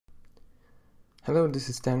Hello, this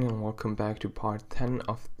is Daniel and welcome back to part 10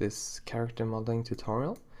 of this character modeling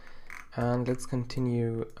tutorial, and let's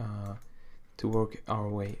continue to work our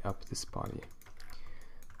way up this body.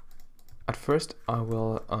 At first I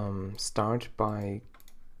will start by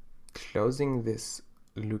closing this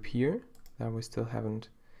loop here that we still haven't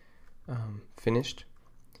finished.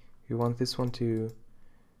 We want this one to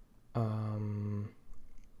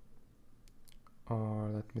or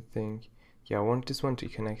let me think. Yeah, I want this one to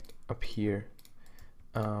connect up here,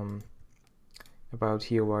 about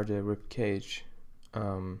here where the rib cage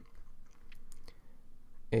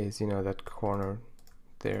is, you know, that corner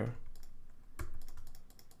there.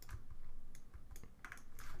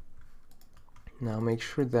 Now make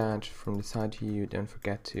sure that from the side here you don't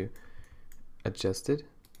forget to adjust it.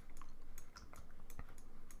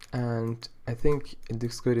 And I think it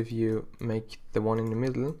looks good if you make the one in the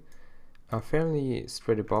middle fairly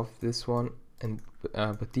straight above this one, and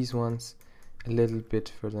but these ones a little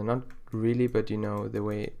bit further, not really, but you know, the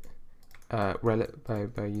way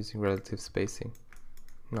by using relative spacing,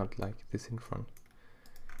 not like this in front,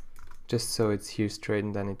 just so it's here straight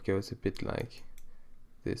and then it goes a bit like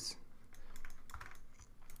this.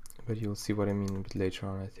 But you'll see what I mean a bit later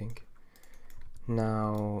on, I think.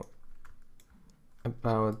 Now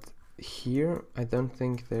about here, I don't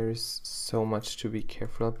think there's so much to be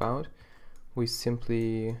careful about. We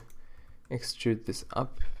simply extrude this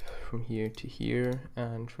up from here to here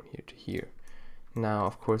and from here to here. Now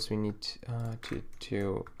of course we need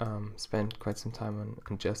to spend quite some time on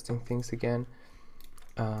adjusting things again,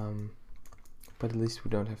 but at least we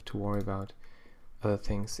don't have to worry about other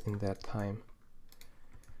things in that time.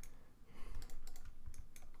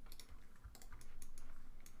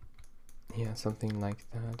 Yeah, something like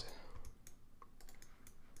that.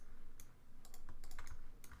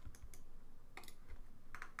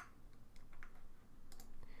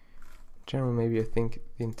 In general, maybe I think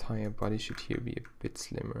the entire body should here be a bit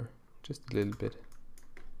slimmer, just a little bit.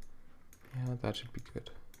 Yeah, that should be good.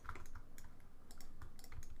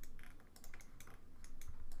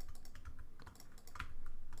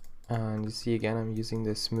 And you see again, I'm using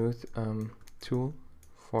the smooth tool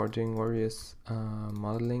for doing various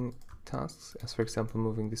modeling tasks, as for example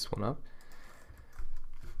moving this one up.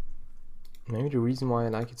 Maybe the reason why I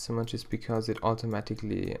like it so much is because it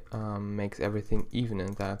automatically makes everything even,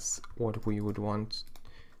 and that's what we would want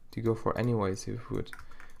to go for anyways if we would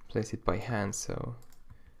place it by hand. So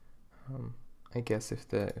I guess if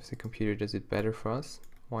the computer does it better for us,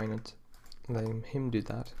 why not let him do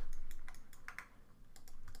that?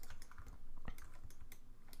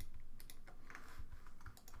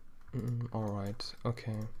 Alright,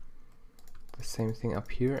 okay. The same thing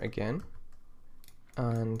up here again.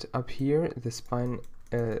 And up here, the spine,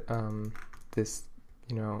 this,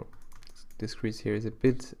 you know, this crease here is a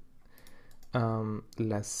bit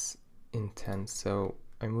less intense. So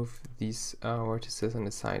I move these vertices on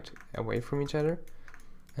the side away from each other,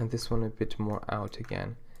 and this one a bit more out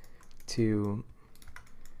again to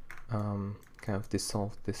kind of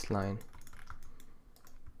dissolve this line.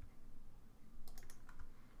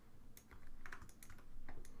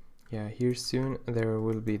 Yeah, here soon there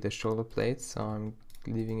will be the shoulder blades, so I'm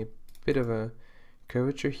leaving a bit of a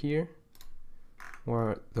curvature here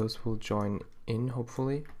where those will join in,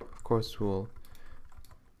 hopefully. Of course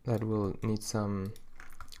that will need some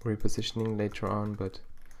repositioning later on, but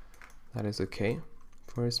that is okay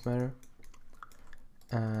for this matter.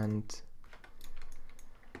 And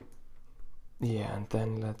yeah, and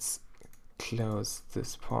then let's close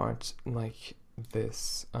this part like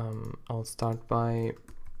this. I'll start by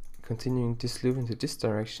continuing this loop into this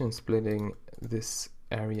direction, splitting this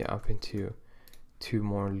area up into 2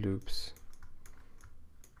 more loops.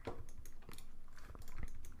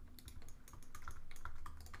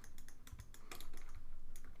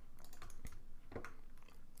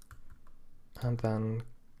 And then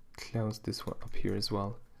close this one up here as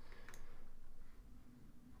well.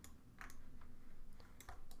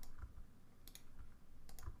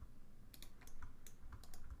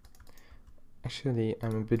 Actually,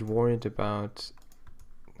 I'm a bit worried about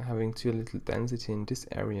having too little density in this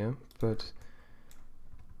area, but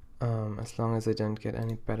as long as I don't get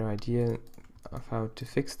any better idea of how to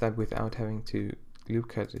fix that without having to loop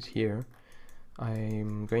cut it here,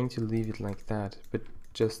 I'm going to leave it like that, but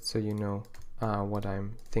just so you know what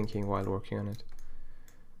I'm thinking while working on it.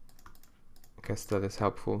 I guess that is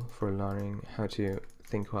helpful for learning how to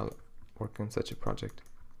think while working on such a project.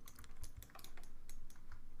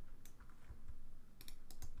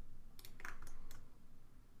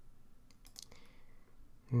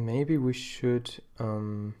 Maybe we should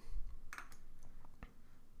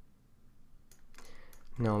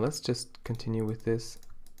Now let's just continue with this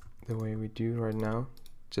the way we do right now.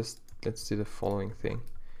 Just let's do the following thing.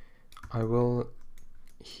 I will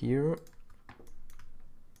here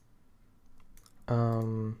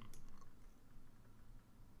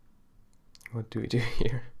what do we do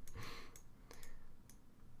here?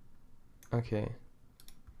 Okay,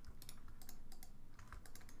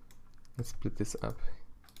 let's split this up.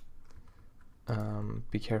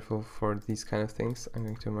 Be careful for these kind of things. I'm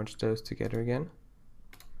going to merge those together again.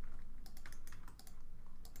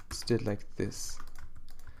 Let's do it like this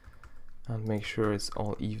and make sure it's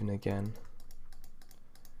all even again.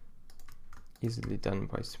 Easily done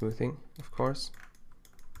by smoothing, of course.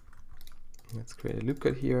 Let's create a loop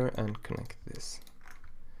cut here and connect this.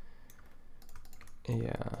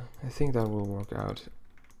 Yeah, I think that will work out.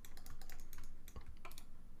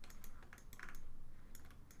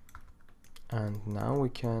 And now we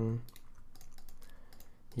can,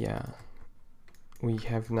 yeah, we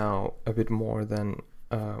have now a bit more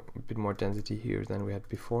density here than we had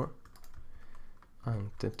before.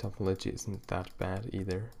 And the topology isn't that bad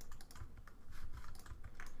either.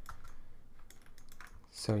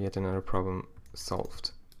 So yet another problem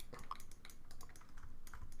solved.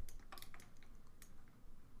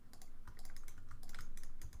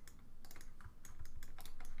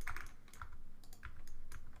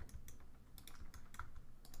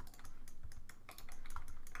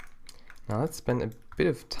 Now let's spend a bit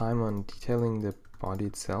of time on detailing the body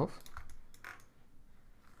itself.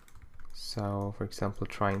 So, for example,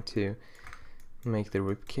 trying to make the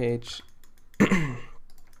rib cage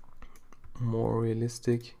more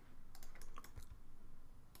realistic.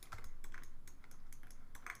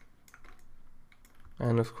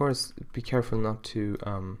 And of course, be careful not to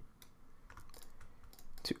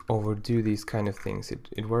overdo these kind of things. It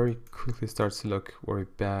very quickly starts to look very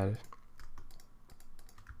bad.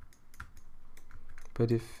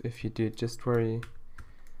 But if you do it just very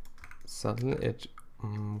subtle, it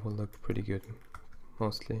will look pretty good,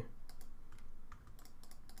 mostly.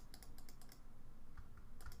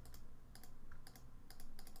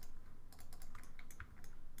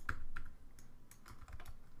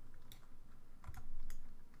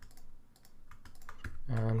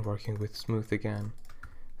 And working with smooth again.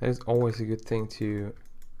 That is always a good thing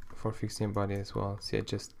for fixing a body as well. See, I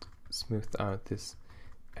just smoothed out this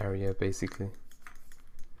area basically.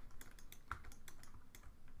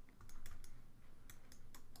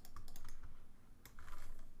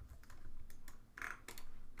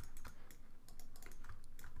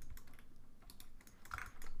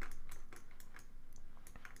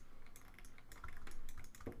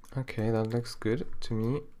 Okay, that looks good to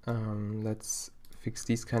me. Let's fix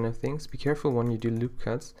these kind of things. Be careful when you do loop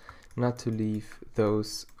cuts not to leave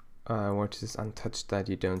those vertices untouched that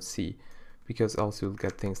you don't see, because also you'll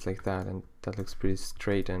get things like that, and that looks pretty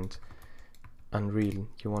straight and unreal.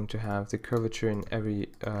 You want to have the curvature in every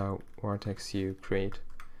vertex you create,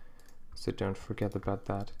 so don't forget about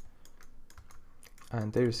that.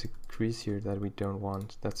 And there's a crease here that we don't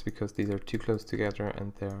want. That's because these are too close together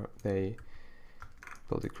and they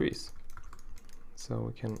build a crease. So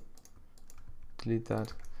we can delete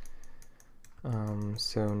that.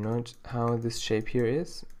 So note how this shape here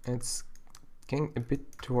is. It's getting a bit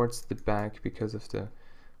towards the back because of the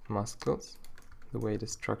muscles, the way the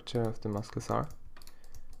structure of the muscles are.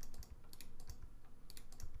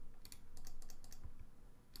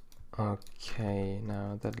 Okay,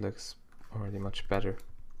 now that looks already much better.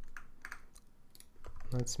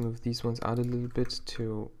 Let's move these ones out a little bit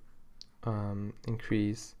to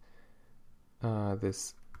increase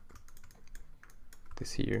this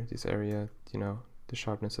area, you know, the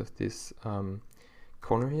sharpness of this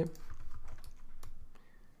corner here.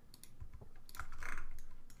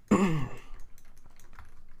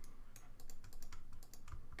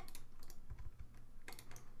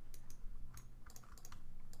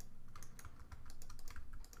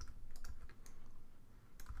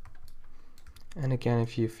 And again,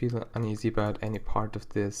 if you feel uneasy about any part of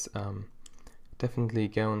this, definitely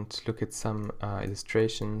go and look at some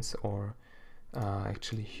illustrations or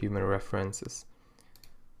actually human references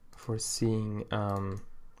for seeing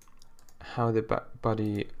how the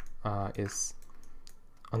body is,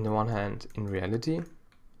 on the one hand, in reality,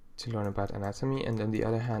 to learn about anatomy, and on the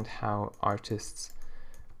other hand, how artists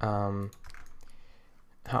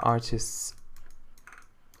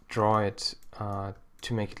draw it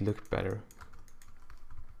to make it look better.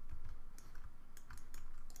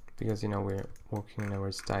 Because, you know, we're working in a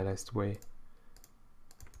very stylized way.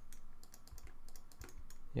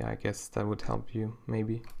 Yeah, I guess that would help you,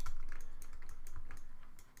 maybe.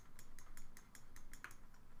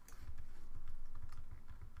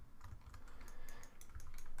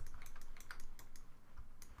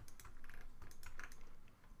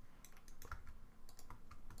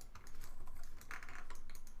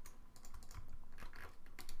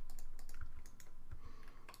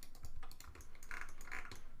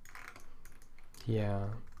 yeah.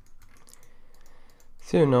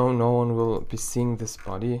 So no one will be seeing this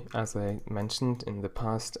body, as I mentioned in the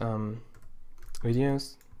past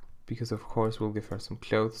videos, because of course we'll give her some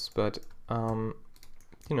clothes, but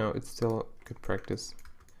you know, it's still good practice.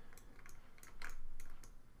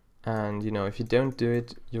 And you know, if you don't do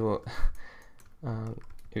it, you will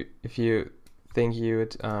if you think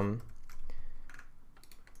you'd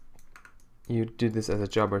do this as a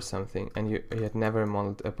job or something, and you had never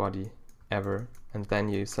modeled a body ever, and then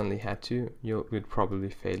you suddenly had to, you'd probably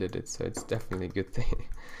fail at it. So it's definitely a good thing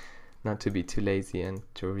not to be too lazy and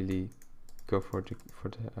to really go for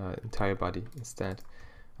the entire body instead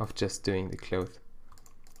of just doing the clothes.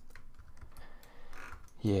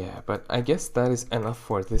 Yeah, but I guess that is enough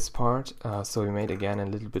for this part. So we made again a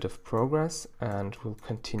little bit of progress, and we'll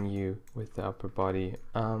continue with the upper body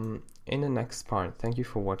in the next part. Thank you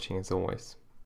for watching as always.